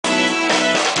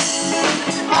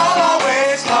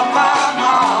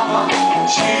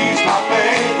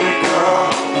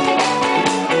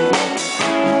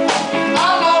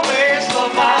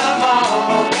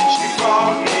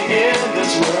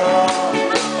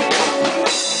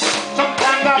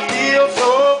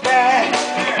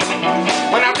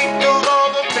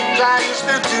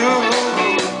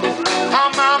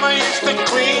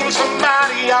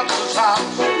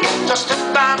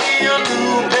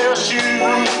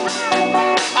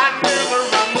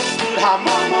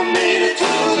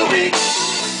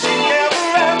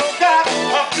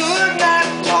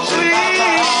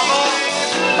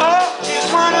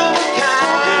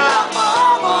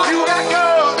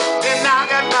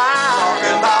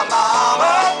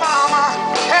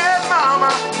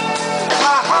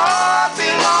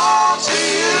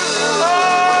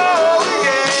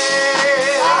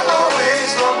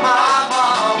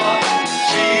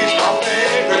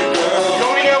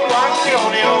the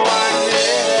only one,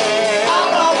 yeah.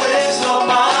 I'll always love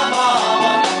my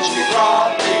mama. She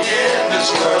brought me in this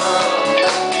world.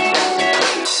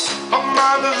 A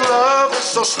mother's love is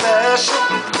so special.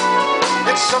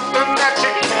 It's something that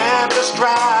you can't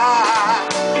describe.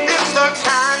 It's the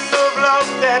kind of love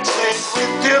that stays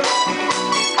with you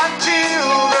until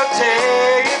the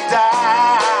day you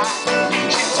die.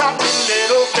 She taught me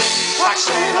little things like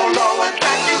saying hello and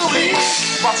thank you,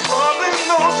 please. What's rubbing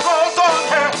those clothes on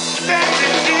her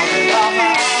dancing knees.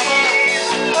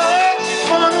 Oh, she's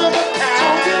one of a kind.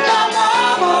 Talking about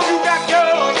mama. You got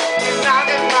yours, and I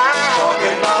got mine.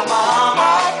 Talking about mama.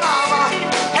 Oh, mama,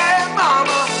 hey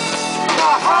mama,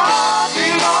 my heart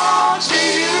belongs to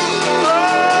you.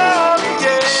 Oh,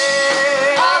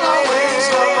 yeah. I'll always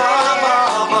love my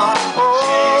mama.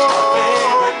 She's my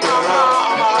favorite girl.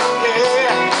 Mama,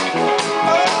 yeah.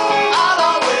 I'll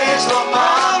always love my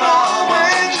mama.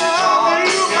 Always love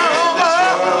you, mama.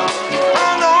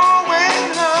 I'll always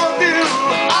love you.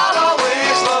 I'll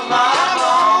always love my I'll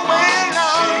mama. always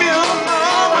love you,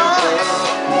 mama.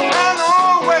 I'll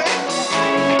always.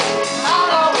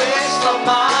 I'll always love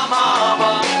my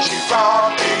mama. She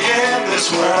brought me in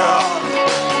this world.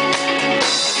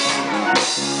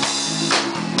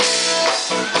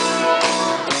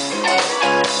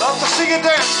 Love to see you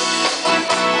dance.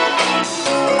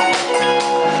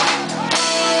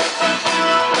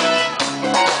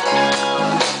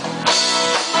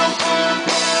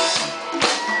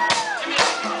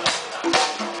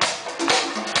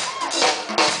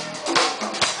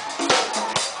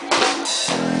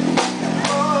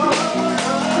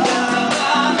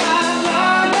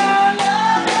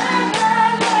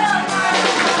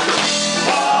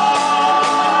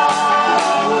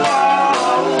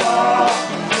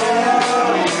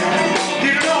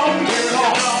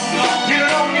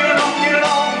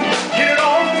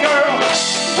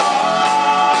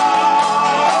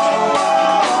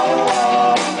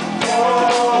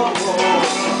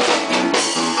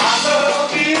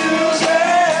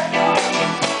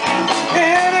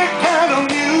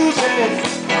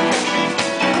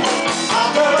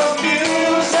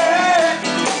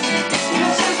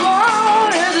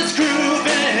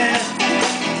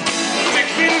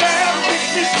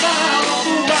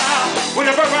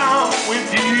 Whenever I'm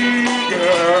with you,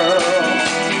 girl,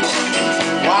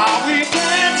 while we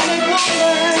dance and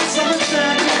romance, I'm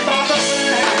enchanted by the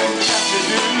things that you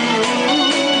do.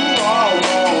 Oh,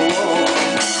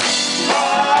 oh, oh.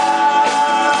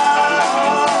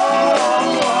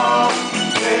 Oh,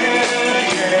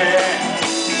 yeah, yeah.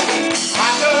 I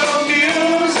love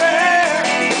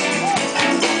music,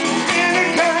 any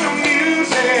kind of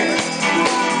music,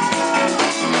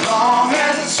 as long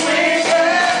as it's sweet.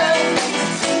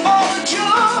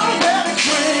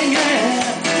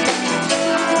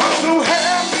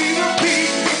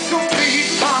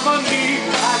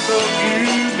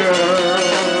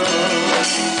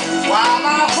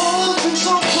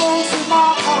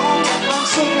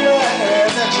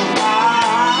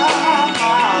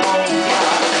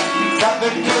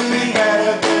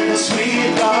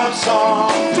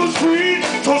 Song. So sweet,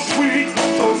 so sweet,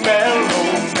 so mellow,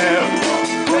 mellow.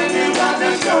 When you got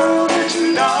that girl that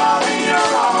you love in your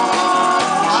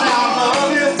arms. I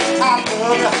love you,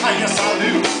 yes I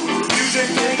do. Music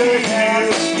in the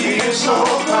ears, is so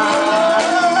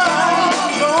fine.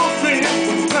 Don't think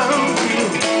around you.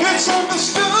 It's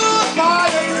understood by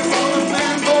everyone,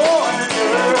 man, boy, and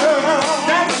girl.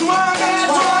 That's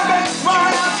why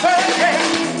I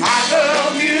say I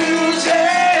love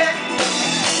music.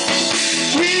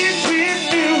 Sweet,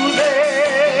 sweet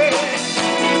music.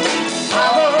 I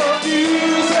love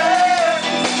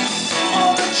music.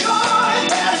 All the joy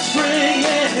that it's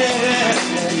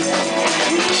bringing.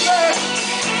 Music.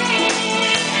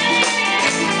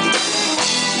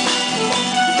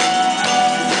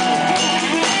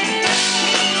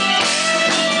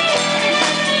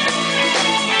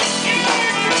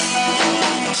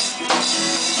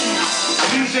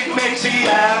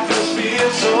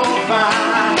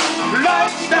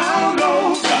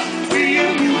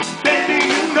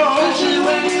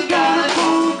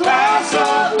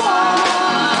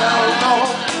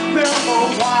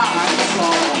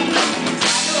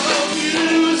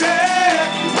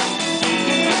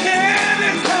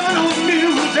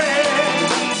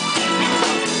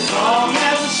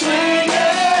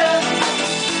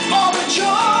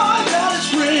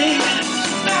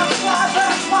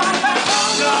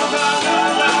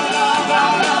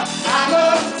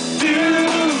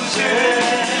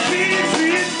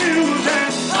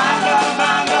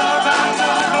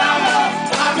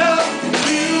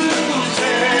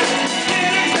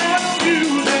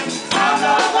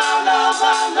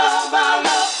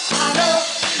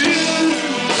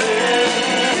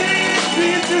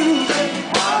 do.